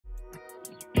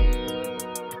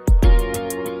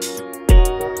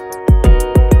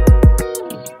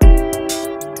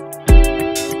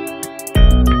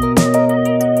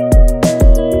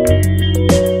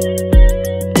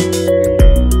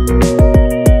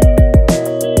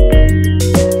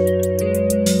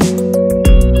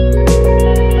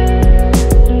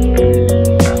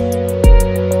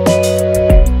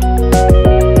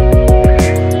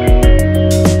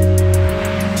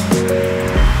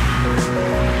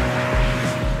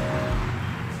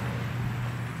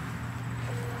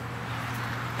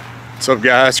What's up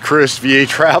guys, Chris, VA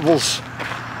Travels,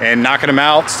 and knocking them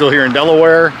out, still here in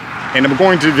Delaware. And I'm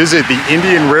going to visit the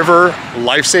Indian River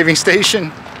Life-Saving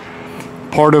Station,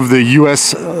 part of the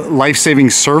U.S. Life-Saving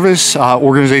Service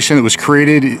organization that was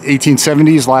created in the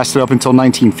 1870s, lasted up until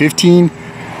 1915.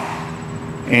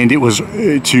 And it was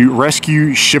to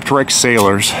rescue shipwrecked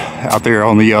sailors out there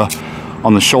on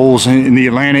the shoals in the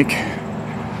Atlantic.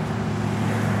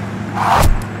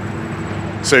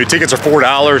 So tickets are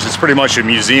 $4. It's pretty much a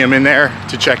museum in there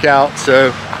to check out.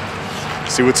 So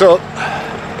see what's up.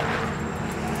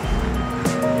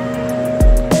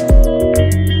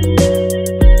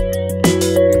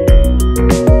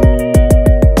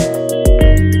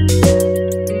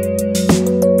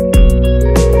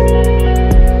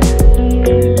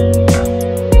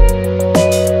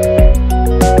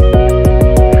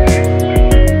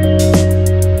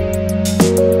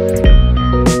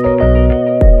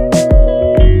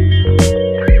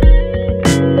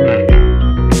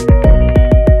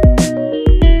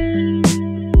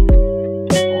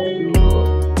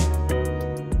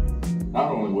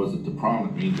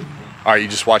 All right, you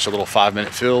just watch a little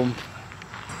 5-minute film.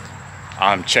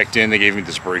 I'm checked in, they gave me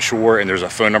this brochure, and there's a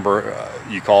phone number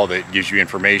you call that gives you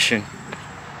information.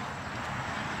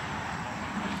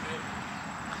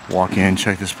 Walk in,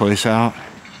 check this place out.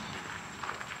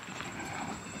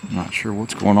 I'm not sure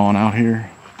what's going on out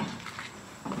here.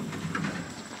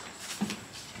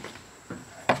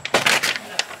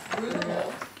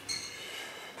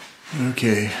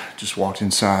 Okay, just walked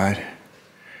inside.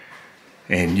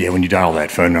 And yeah, when you dial that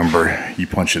phone number, you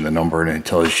punch in the number and it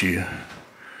tells you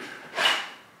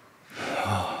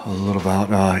a little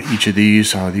about each of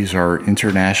these. These are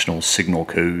international signal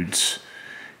codes,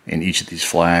 and each of these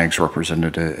flags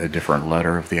represented a different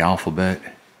letter of the alphabet.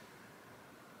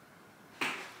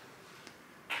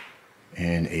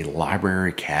 And a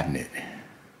library cabinet.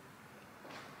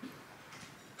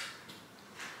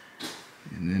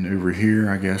 And then over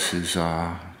here, I guess, is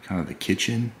kind of the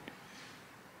kitchen.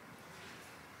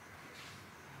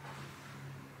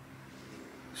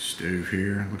 Stove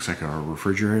here, looks like a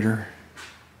refrigerator.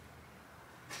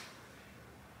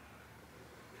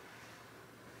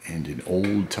 And an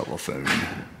old telephone.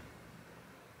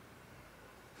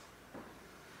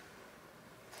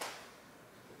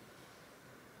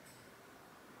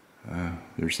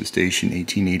 There's the station,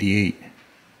 1888.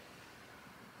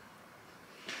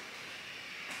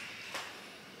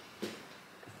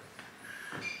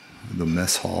 The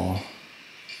mess hall,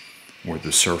 where the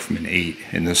surfmen ate,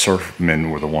 and the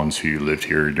surfmen were the ones who lived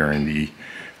here during the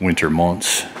winter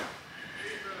months,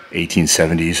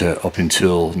 1870s up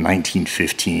until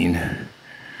 1915,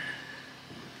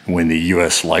 when the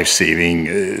U.S.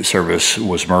 Life-Saving Service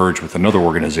was merged with another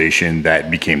organization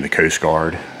that became the Coast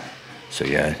Guard. So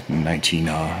yeah,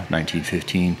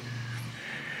 1915.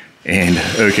 And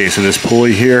okay, so this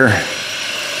pulley here,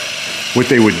 what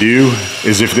they would do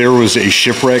is if there was a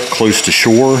shipwreck close to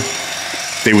shore,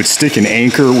 they would stick an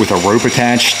anchor with a rope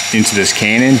attached into this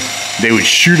cannon. They would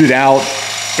shoot it out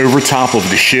over top of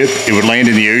the ship. It would land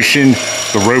in the ocean.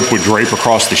 The rope would drape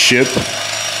across the ship.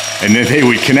 And then they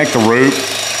would connect the rope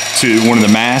to one of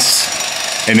the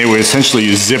masts, and they would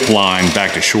essentially zip line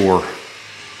back to shore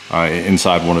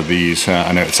inside one of these.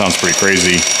 I know it sounds pretty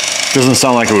crazy. It doesn't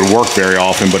sound like it would work very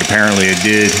often, but apparently it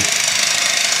did.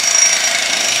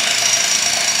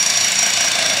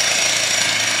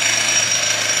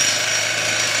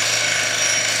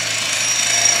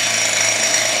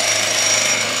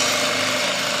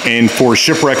 And for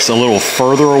shipwrecks a little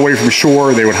further away from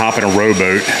shore, they would hop in a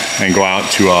rowboat and go out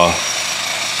to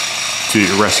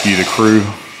rescue the crew.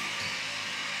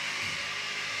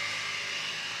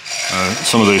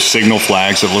 Some of those signal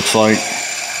flags, it looks like.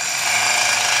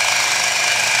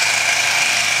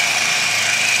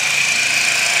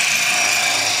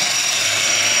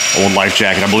 Old life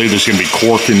jacket. I believe there's going to be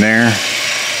cork in there.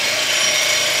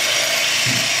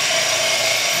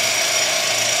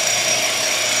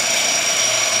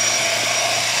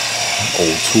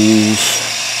 Old tools.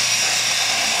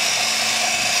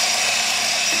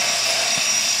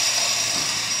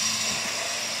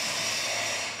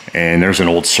 And there's an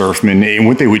old surfman. And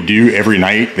what they would do every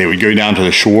night, they would go down to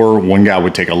the shore. One guy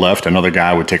would take a left, another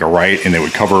guy would take a right, and they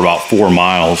would cover about 4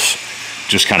 miles,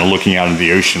 just kind of looking out into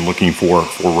the ocean, looking for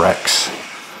wrecks.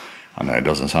 I know it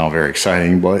doesn't sound very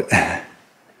exciting, but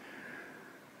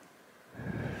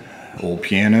old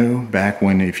piano, back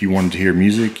when if you wanted to hear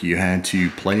music, you had to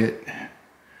play it.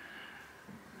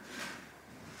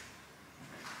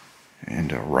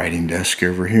 And a writing desk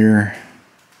over here.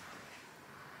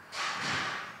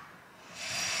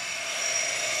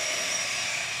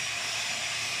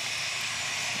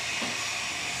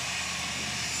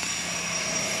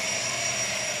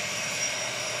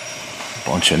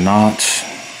 Bunch of knots.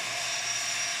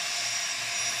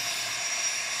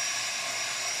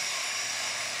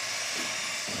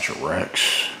 Bunch of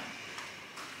wrecks.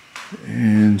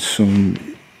 And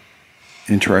some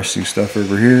interesting stuff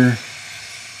over here.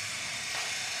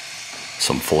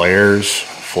 Some flares,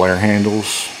 flare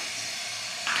handles.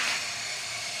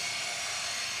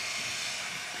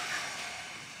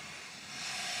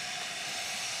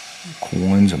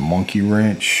 Coins, a monkey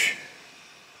wrench.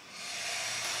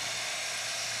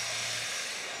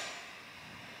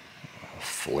 A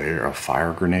flare, a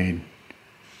fire grenade.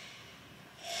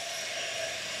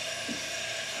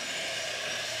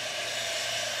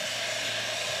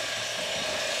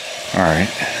 All right.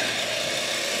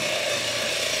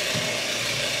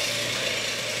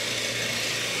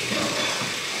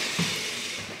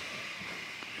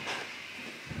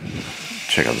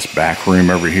 Check out this back room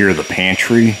over here, the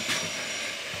pantry.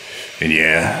 And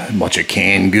yeah, a bunch of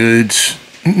canned goods.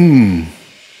 Some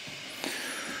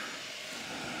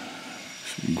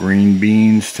green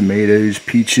beans, tomatoes,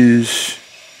 peaches.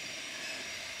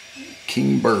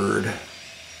 King bird.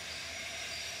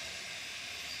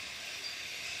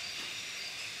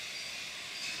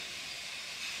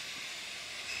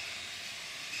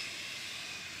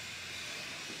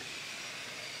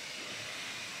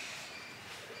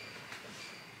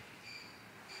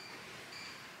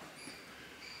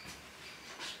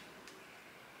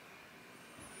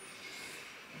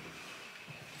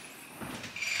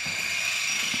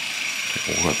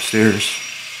 Go upstairs.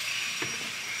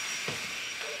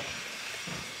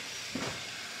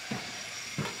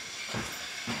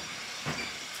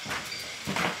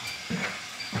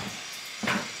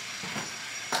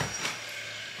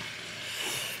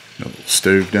 A little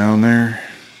stove down there.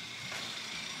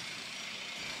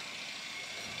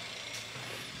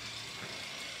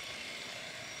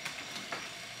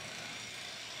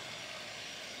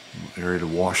 Area to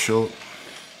wash up.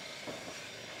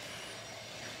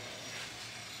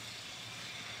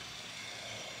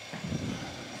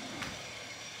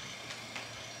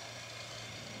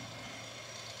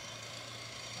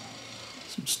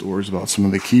 Some stories about some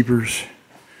of the keepers.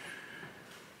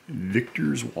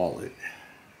 Victor's wallet.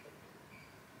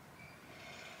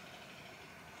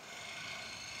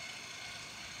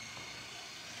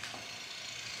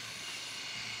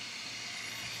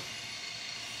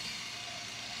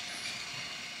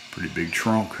 Pretty big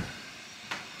trunk.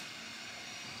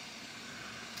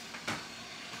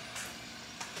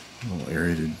 A little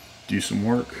area to do some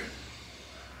work.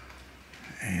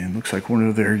 And looks like one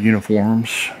of their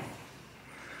uniforms.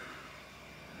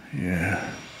 Yeah.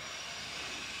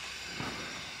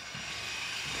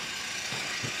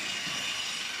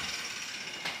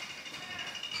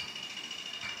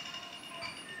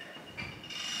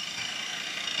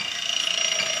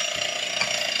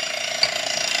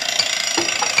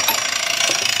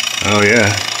 Oh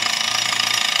yeah.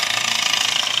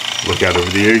 Look out over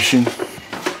the ocean.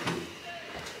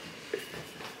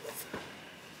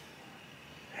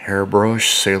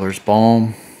 Hairbrush, sailor's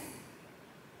balm.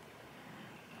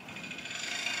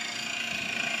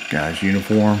 Guy's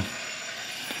uniform.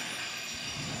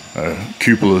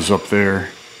 Cupola's up there.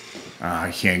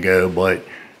 I can't go, but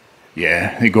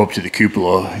yeah, they go up to the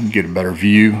cupola and get a better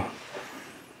view.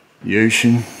 The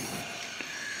ocean.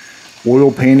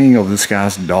 Oil painting of this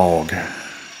guy's dog.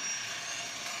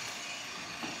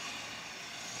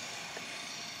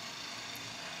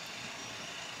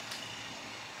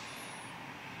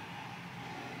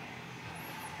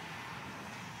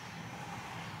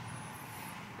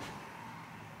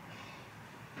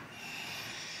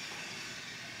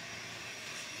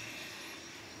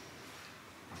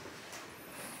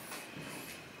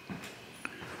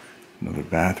 Another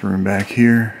bathroom back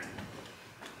here.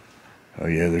 Oh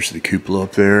yeah, there's the cupola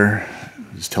up there.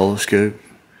 His telescope.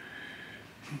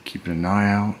 Keeping an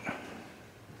eye out.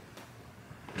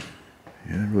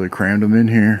 Yeah, they really crammed them in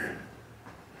here.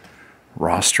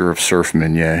 Roster of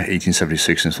surfmen, yeah,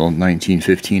 1876 until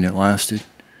 1915 it lasted.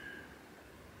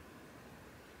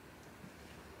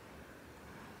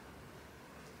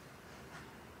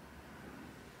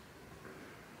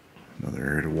 Another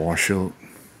area to wash up.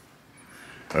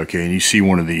 Okay, and you see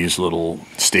one of these little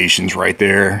stations right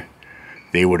there.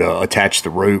 They would attach the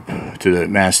rope to the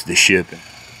mast of the ship.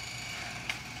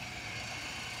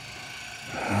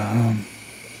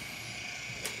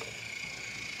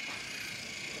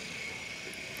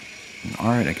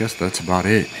 Alright, I guess that's about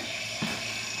it.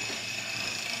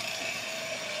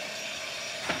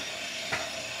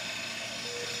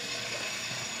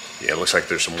 Yeah, it looks like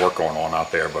there's some work going on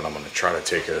out there, but I'm going to try to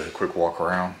take a quick walk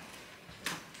around.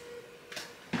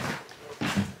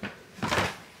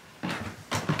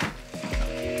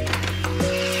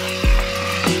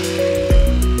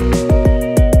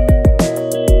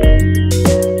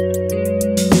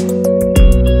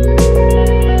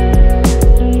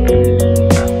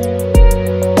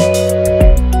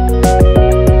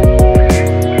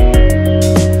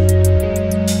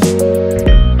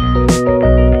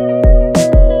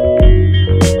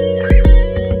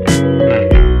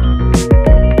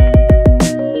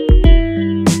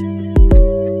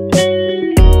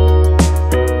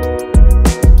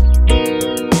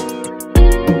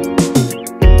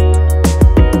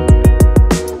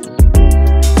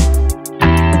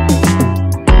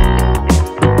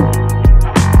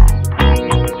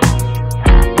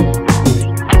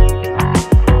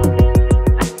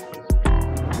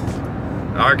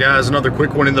 guys, another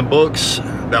quick one in the books.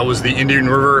 That was the Indian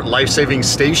River Life Saving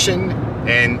Station,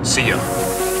 and see ya.